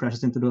blocks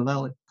crashes into the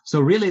valley. So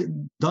really,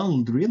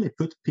 Donald really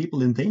put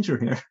people in danger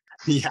here.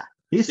 Yeah.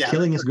 He's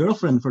killing his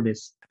girlfriend for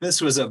this.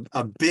 This was a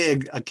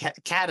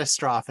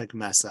catastrophic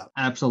mess up.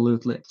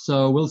 Absolutely.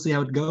 So we'll see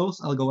how it goes.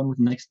 I'll go on with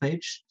the next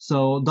page.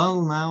 So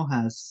Donald now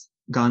has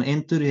gone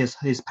into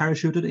he's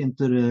parachuted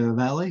into the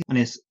valley and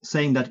is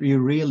saying that you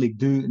really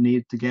do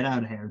need to get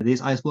out of here.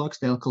 These ice blocks,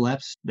 they'll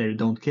collapse. They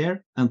don't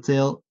care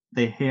until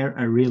they hear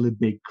a really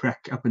big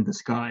crack up in the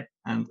sky.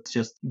 And it's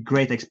just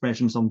great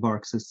expressions on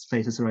Barks'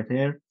 faces right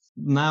here.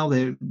 Now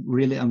they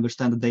really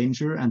understand the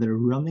danger and they're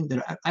running.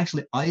 They're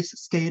actually ice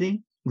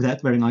skating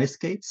without wearing ice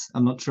skates.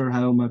 I'm not sure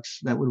how much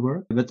that would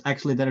work, but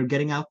actually they're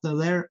getting out of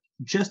there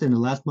just in the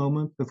last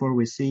moment before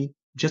we see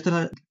just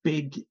that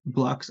big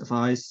blocks of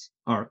ice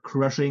are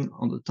crushing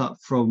on the top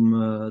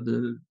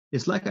from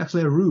it's like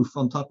actually a roof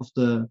on top of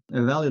the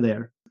valley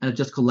there. and it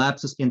just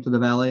collapses into the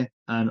valley.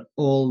 And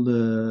all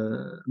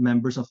the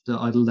members of the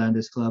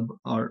Idlelanders Club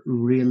are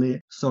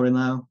really sorry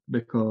now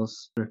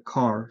because their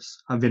cars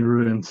have been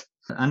ruined.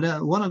 And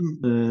one of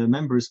the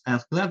members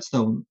asked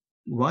Gladstone,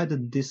 why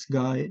did this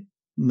guy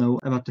know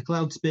about the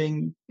clouds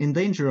being in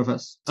danger of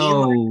us? Do you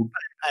mind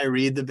if I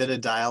read the bit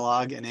of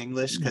dialogue in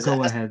English? Because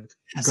go ahead.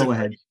 Go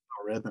ahead.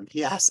 Rhythm.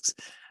 He asks,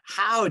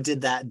 how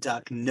did that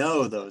duck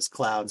know those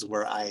clouds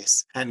were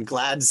ice? And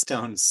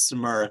Gladstone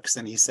smirks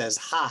and he says,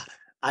 ha,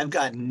 I've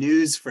got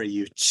news for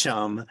you,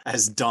 chum,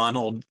 as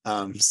Donald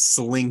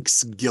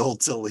slinks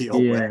guiltily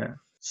away. Yeah.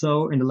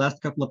 So in the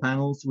last couple of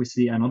panels, we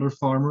see another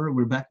farmer.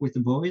 We're back with the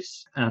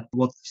boys at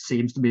what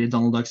seems to be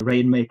Donald Duck's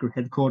Rainmaker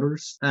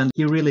headquarters. And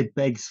he really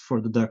begs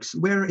for the ducks.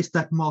 Where is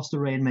that master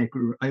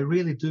Rainmaker? I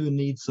really do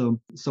need some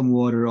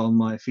water on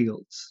my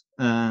fields.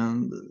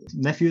 And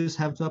nephews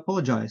have to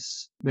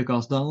apologize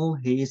because Donald,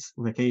 he's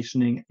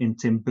vacationing in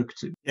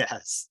Timbuktu.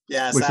 Yes.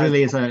 Which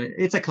really is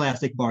a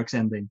classic Barks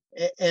ending.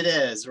 It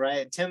is,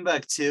 right?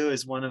 Timbuktu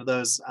is one of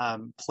those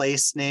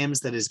place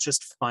names that is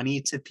just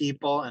funny to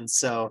people. And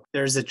so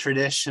there's a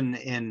tradition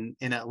in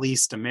at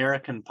least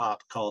American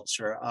pop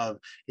culture of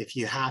if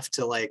you have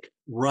to like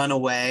run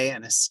away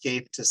and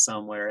escape to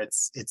somewhere,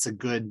 it's a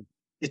good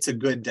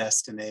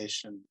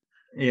destination.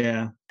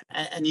 Yeah.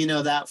 And you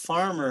know, that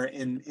farmer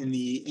in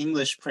the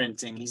English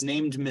printing, he's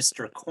named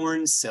Mr.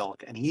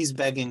 Cornsilk, and he's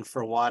begging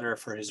for water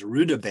for his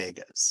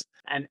rutabagas.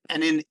 And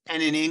in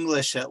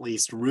English, at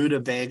least,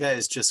 rutabaga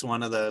is just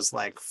one of those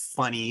like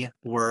funny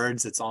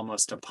words. It's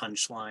almost a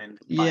punchline.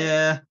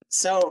 Yeah.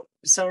 So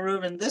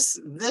Ruben, this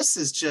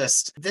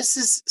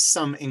is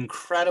some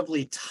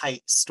incredibly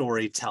tight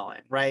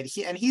storytelling, right?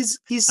 He's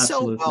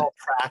so well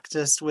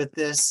practiced with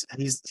this.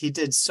 He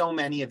did so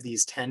many of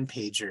these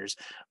 10-pagers,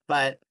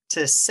 but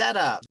to set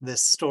up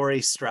this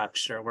story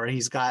structure where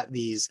he's got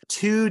these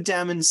two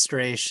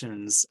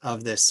demonstrations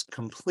of this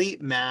complete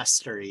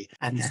mastery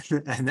and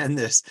then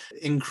this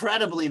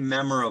incredibly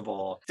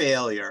memorable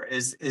failure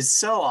is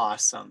so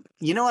awesome.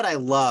 You know what I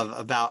love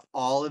about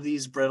all of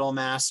these Brittle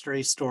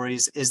Mastery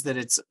stories is that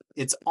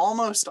it's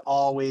almost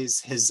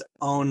always his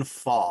own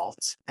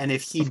fault. And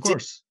if he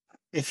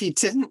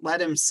didn't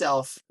let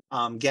himself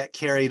get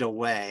carried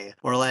away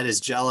or let his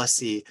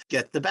jealousy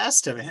get the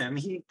best of him,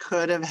 he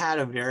could have had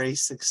a very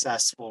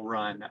successful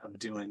run of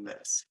doing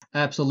this.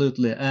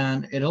 Absolutely.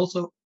 And it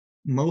also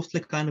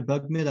mostly kind of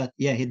bugged me that,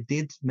 yeah, he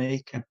did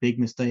make a big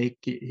mistake.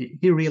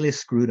 He really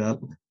screwed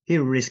up. He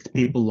risked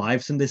people's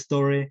lives in this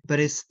story, but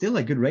he's still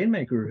a good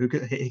rainmaker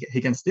he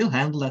can still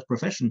handle that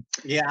profession.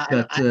 Yeah.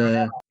 But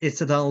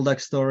it's a Donald Duck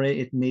story.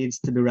 It needs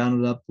to be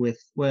rounded up with,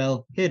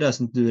 well, he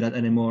doesn't do that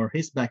anymore.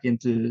 He's back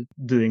into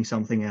doing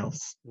something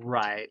else.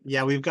 Right.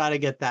 Yeah, we've got to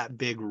get that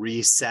big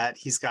reset.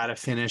 He's got to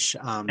finish.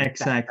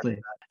 Exactly.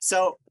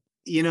 So,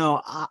 you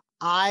know,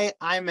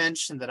 I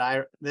mentioned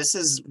that this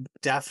is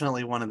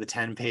definitely one of the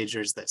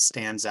 10-pagers that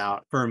stands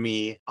out for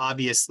me.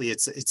 Obviously,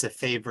 it's a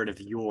favorite of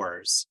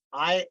yours.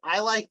 I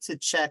like to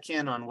check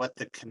in on what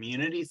the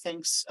community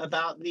thinks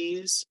about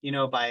these, you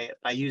know, by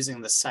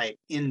using the site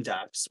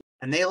Indux.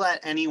 And they let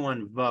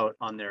anyone vote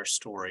on their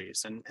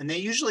stories. And they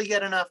usually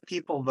get enough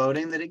people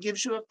voting that it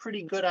gives you a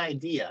pretty good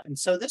idea. And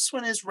so this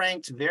one is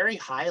ranked very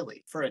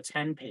highly for a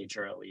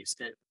 10-pager, at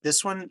least.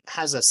 This one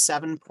has a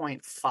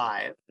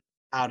 7.5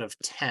 out of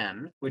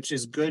 10, which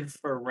is good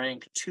for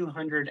rank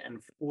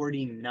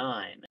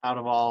 249 out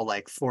of all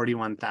like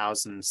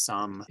 41,000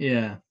 some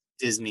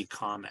Disney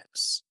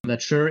comics.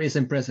 That sure is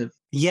impressive.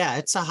 Yeah,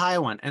 it's a high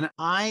one. And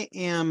I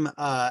am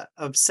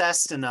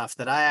obsessed enough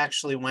that I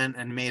actually went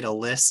and made a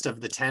list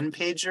of the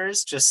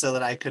 10-pagers just so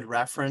that I could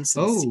reference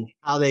and see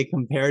how they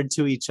compared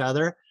to each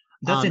other.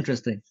 That's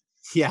interesting.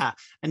 Yeah.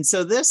 And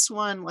so this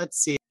one, let's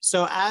see.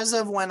 So as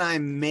of when I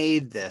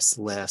made this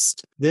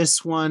list,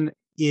 this one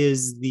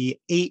is the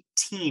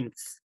 18th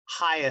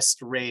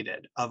highest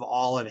rated of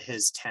all of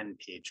his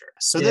 10-pagers.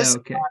 So this is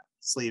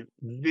obviously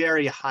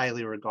very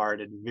highly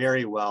regarded,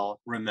 very well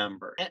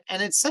remembered.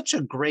 And it's such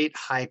a great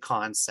high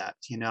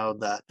concept, you know,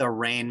 the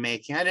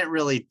rainmaking. I didn't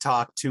really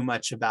talk too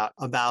much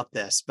about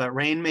this, but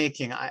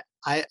rainmaking,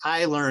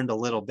 I learned a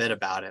little bit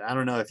about it. I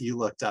don't know if you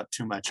looked up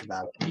too much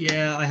about it.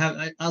 Yeah, I have.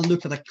 I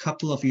looked at a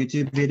couple of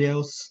YouTube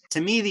videos.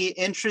 To me, the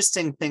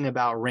interesting thing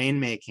about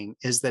rainmaking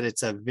is that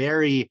it's a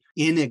very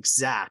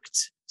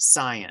inexact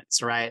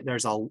science, right?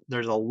 There's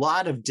a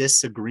lot of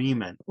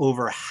disagreement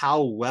over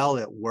how well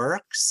it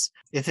works,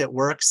 if it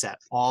works at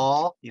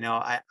all. You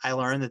know, I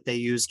learned that they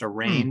used a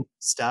rain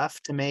stuff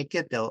to make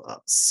it.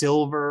 They'll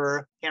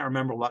silver. Can't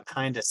remember what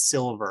kind of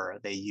silver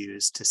they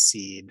used to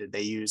seed.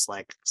 They use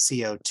like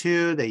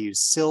CO2. They use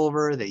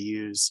silver. They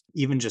use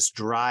even just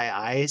dry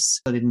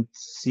ice. I didn't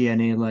see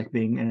any like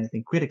being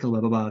anything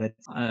critical about it.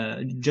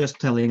 Just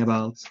telling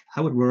about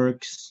how it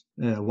works,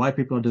 why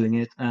people are doing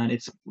it, and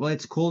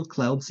it's called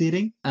cloud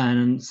seeding.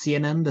 And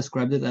CNN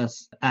described it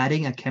as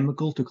adding a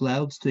chemical to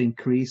clouds to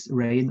increase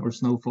rain or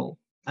snowfall.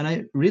 And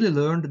I really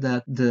learned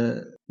that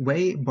the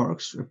way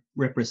Barks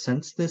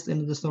represents this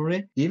in the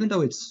story, even though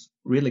it's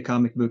really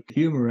comic book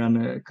humor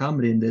and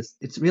comedy in this.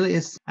 It really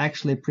is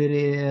actually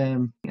pretty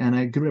and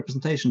a good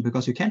representation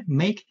because you can't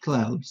make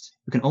clouds.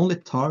 You can only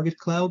target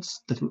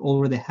clouds that will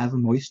already have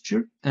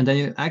moisture, and then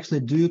you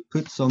actually do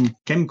put some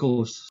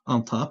chemicals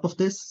on top of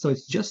this, so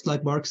it's just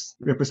like Barks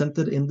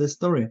represented in this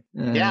story.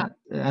 Yeah.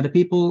 And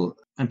people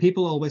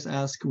always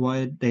ask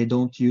why they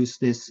don't use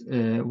this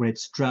where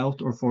it's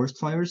drought or forest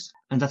fires,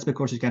 and that's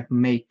because you can't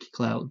make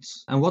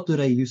clouds. And what do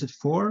they use it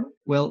for?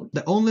 Well,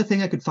 the only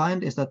thing I could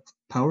find is that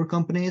power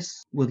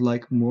companies would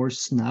like more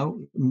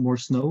snow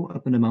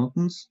up in the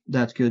mountains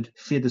that could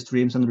feed the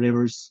streams and the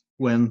rivers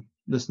when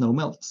the snow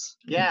melts.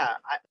 Yeah,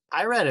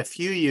 I read a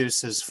few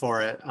uses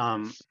for it.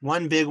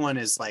 One big one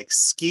is like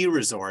ski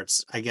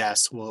resorts, I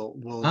guess, will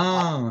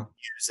Ah,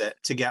 use it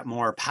to get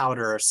more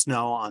powder or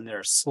snow on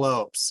their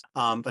slopes.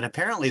 But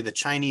apparently the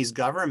Chinese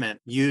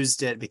government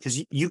used it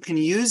because you can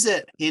use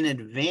it in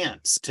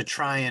advance to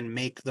try and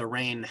make the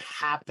rain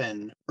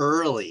happen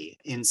early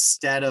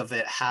instead of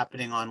it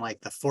happening on like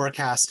the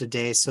forecasted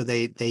day. So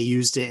they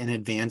used it in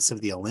advance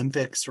of the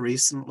Olympics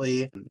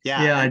recently.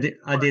 Yeah, yeah, and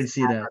I did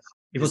see that.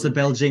 It was the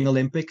Beijing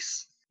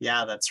Olympics.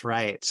 yeah, that's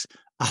right.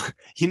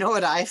 You know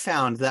what I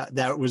found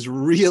that was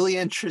really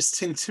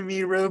interesting to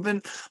me,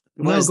 Ruben,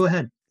 No, was go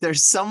ahead.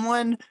 there's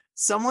someone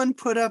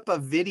put up a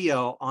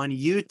video on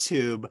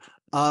YouTube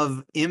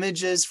of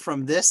images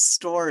from this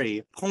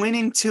story,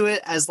 pointing to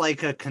it as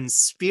like a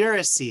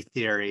conspiracy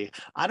theory.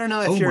 I don't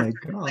know if Oh you're my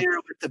God. familiar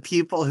with the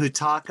people who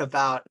talk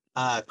about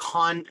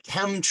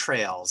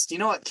chemtrails. Do you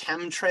know what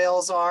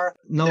chemtrails are?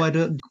 No, I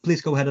don't.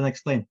 Please go ahead and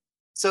explain.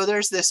 So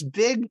there's this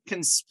big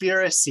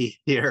conspiracy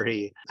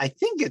theory. I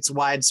think it's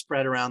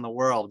widespread around the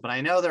world, but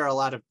I know there are a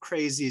lot of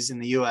crazies in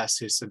the US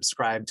who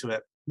subscribe to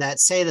it that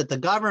say that the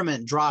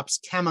government drops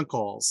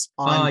chemicals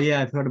Ah, on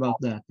yeah, I've heard about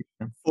that.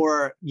 Yeah,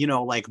 for,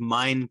 like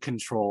mind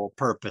control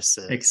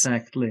purposes.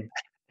 exactly.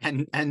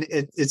 And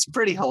it's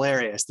pretty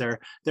hilarious.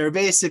 They're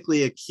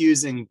basically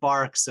accusing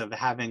Barks of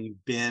having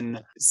been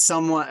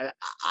someone.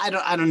 I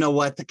don't know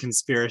what the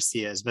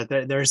conspiracy is, but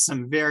there's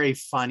some very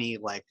funny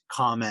like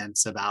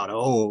comments about,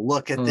 oh,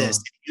 look at this.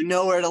 Oh, If you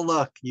know where to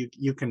look,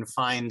 you can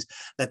find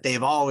that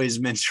they've always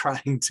been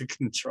trying to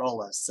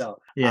control us. So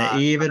yeah,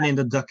 even in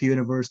the Duck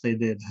universe, they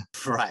did.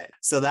 right.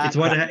 So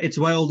It's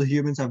why all the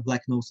humans have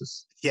black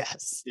noses.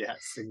 yes,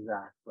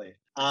 exactly.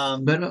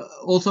 But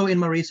also in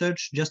my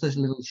research, just a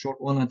little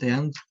short one at the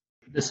end,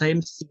 the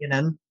same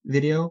CNN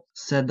video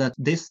said that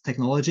this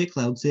technology,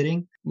 cloud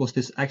seeding,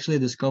 was actually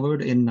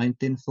discovered in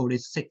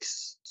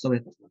 1946. So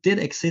it did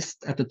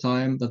exist at the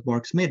time that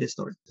Barks made this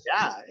story.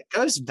 Yeah, it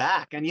goes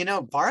back. And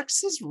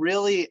Barks is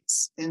really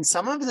in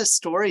some of the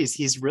stories,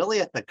 he's really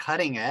at the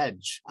cutting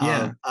edge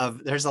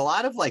of there's a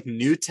lot of like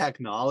new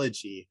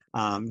technology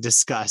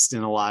discussed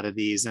in a lot of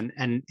these.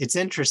 And it's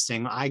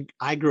interesting.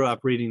 I grew up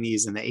reading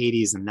these in the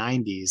 80s and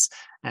 90s.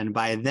 And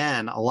by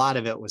then, a lot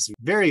of it was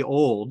very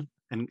old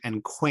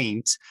and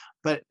quaint.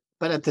 But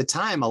at the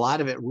time, a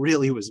lot of it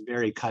really was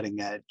very cutting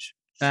edge.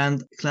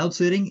 And cloud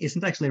seeding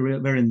isn't actually a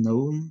very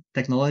known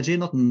technology,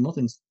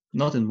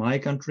 not in my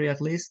country at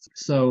least.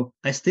 So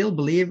I still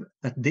believe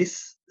that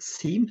this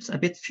seems a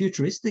bit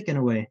futuristic in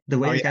a way. The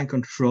way you can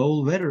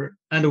control weather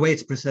and the way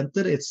it's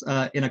presented, it's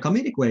in a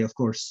comedic way, of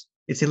course.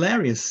 It's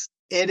hilarious.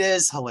 It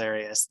is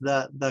hilarious.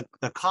 The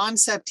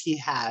concept he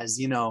has,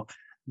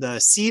 the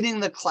seeding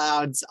the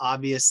clouds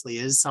obviously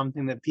is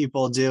something that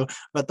people do,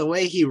 but the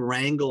way he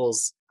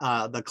wrangles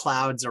the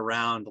clouds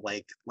around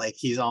like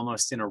he's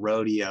almost in a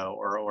rodeo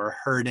or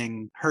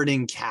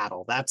herding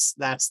cattle. That's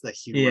the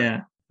humor.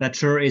 Yeah, that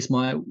sure is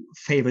my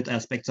favorite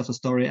aspects of the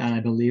story, and I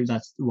believe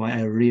that's why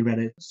I reread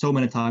it so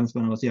many times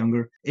when I was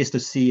younger, is to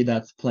see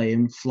that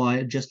plane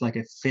fly just like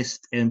a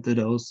fist into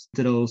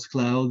those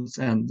clouds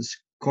and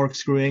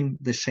corkscrewing,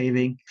 the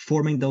shaving,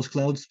 forming those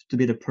clouds to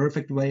be the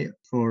perfect way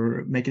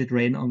for making it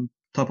rain on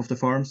top of the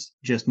farms.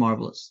 Just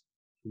marvelous.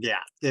 Yeah,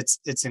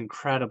 it's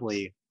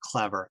incredibly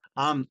clever.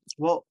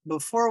 Well,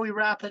 before we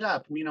wrap it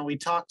up, we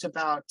talked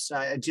about,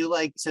 I do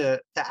like to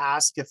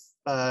ask if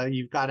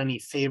you've got any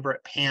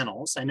favorite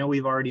panels. I know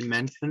we've already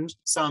mentioned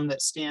some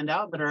that stand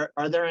out, but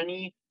are there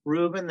any,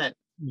 Ruben, that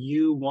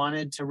you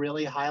wanted to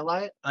really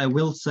highlight? I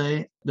will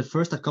say the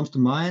first that comes to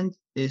mind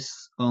is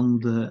on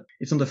the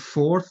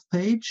fourth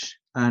page,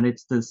 and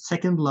it's the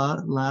second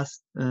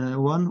last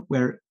one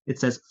where it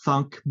says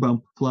thunk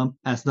bump plump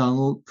as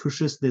Donald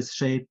pushes this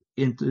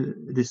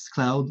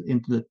cloud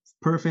into the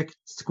perfect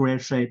square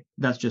shape.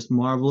 That's just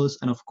marvelous.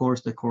 And of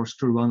course the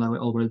corkscrew one that we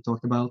already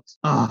talked about.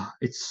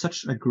 It's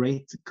such a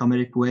great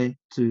comedic way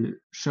to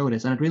show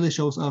this, and it really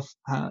shows off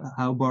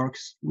how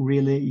Barks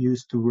really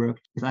used to work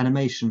with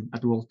animation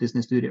at Walt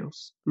Disney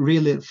Studios.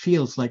 Really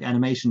feels like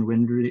animation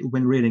when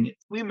reading it.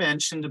 We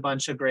mentioned a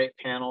bunch of great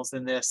panels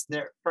in this.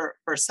 There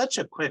for such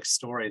a quick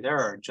story, there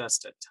are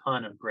just a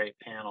ton of great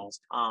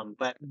panels.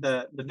 But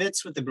the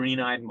bits with the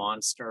green-eyed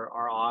monster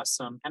are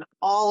awesome, and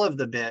all of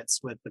the bits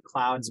with the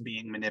clouds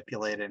being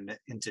manipulated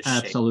into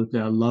shape.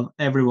 Absolutely, I love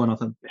every one of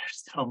them. They're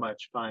so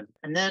much fun.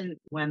 And then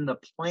when the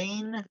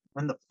plane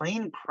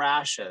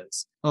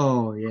crashes,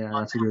 oh yeah,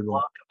 that's a good one.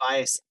 block of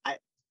ice,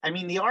 I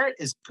mean the art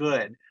is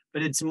good,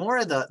 but it's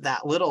more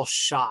that little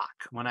shock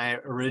when I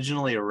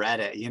originally read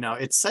it.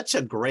 It's such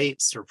a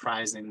great,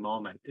 surprising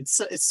moment.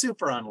 It's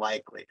super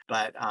unlikely,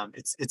 but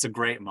it's a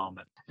great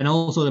moment. And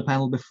also the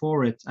panel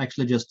before it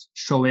actually just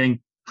showing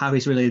how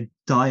he's really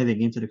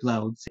diving into the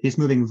clouds. He's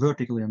moving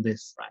vertically on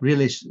this, Right.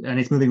 really, and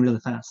he's moving really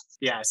fast.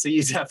 Yeah, so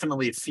you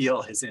definitely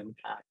feel his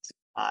impact.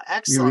 You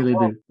Excellent. really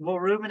do. Well,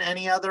 Ruben,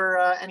 any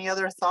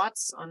other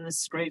thoughts on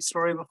this great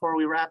story before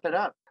we wrap it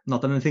up?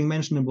 Not anything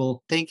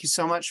mentionable. Thank you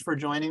so much for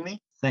joining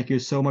me. Thank you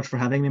so much for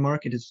having me,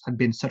 Mark. It has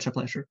been such a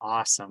pleasure.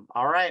 Awesome.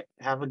 All right.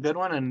 Have a good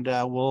one. And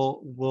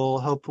we'll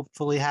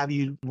hopefully have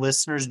you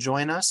listeners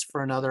join us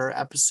for another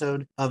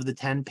episode of the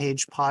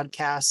 10-Page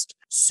Podcast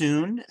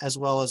soon, as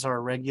well as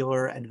our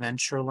regular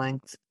adventure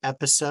length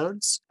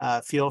episodes.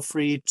 Feel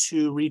free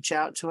to reach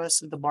out to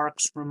us at the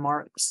Barks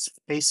Remarks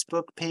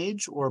Facebook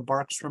page or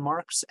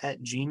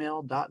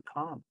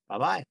barksremarks@gmail.com.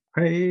 Bye-bye.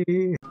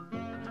 Hey.